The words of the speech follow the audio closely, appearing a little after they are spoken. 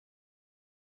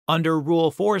Under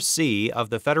Rule 4C of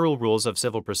the Federal Rules of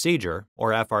Civil Procedure,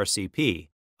 or FRCP,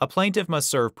 a plaintiff must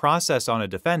serve process on a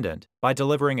defendant by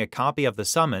delivering a copy of the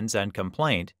summons and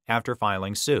complaint after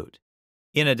filing suit.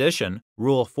 In addition,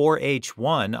 Rule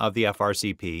 4H1 of the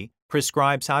FRCP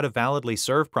prescribes how to validly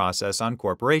serve process on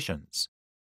corporations.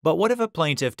 But what if a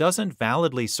plaintiff doesn't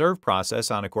validly serve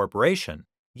process on a corporation,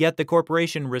 yet the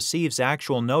corporation receives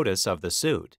actual notice of the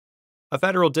suit? A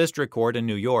federal district court in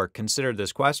New York considered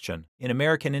this question in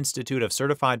American Institute of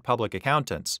Certified Public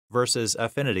Accountants versus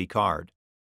Affinity Card.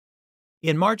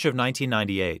 In March of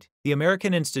 1998, the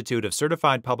American Institute of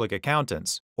Certified Public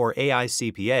Accountants, or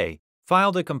AICPA,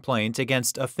 filed a complaint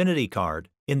against Affinity Card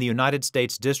in the United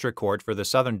States District Court for the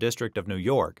Southern District of New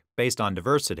York, based on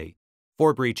diversity,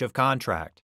 for breach of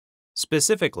contract.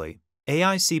 Specifically,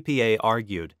 AICPA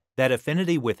argued that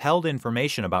Affinity withheld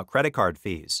information about credit card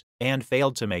fees and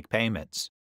failed to make payments.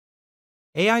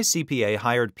 AICPA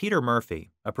hired Peter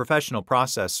Murphy, a professional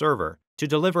process server, to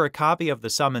deliver a copy of the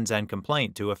summons and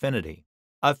complaint to Affinity.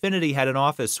 Affinity had an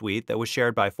office suite that was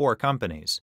shared by 4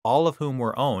 companies, all of whom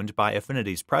were owned by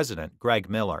Affinity's president, Greg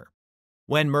Miller.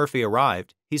 When Murphy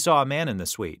arrived, he saw a man in the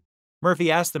suite. Murphy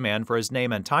asked the man for his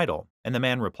name and title, and the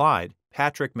man replied,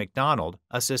 Patrick McDonald,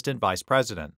 Assistant Vice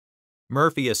President.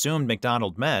 Murphy assumed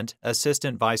McDonald meant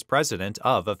Assistant Vice President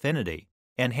of Affinity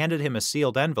and handed him a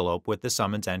sealed envelope with the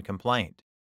summons and complaint.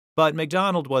 But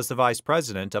McDonald was the vice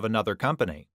president of another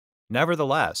company.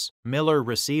 Nevertheless, Miller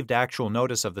received actual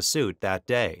notice of the suit that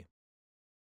day.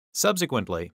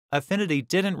 Subsequently, Affinity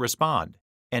didn't respond,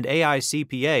 and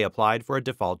AICPA applied for a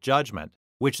default judgment,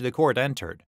 which the court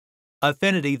entered.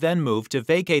 Affinity then moved to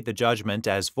vacate the judgment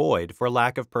as void for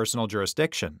lack of personal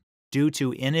jurisdiction, due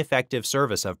to ineffective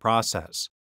service of process.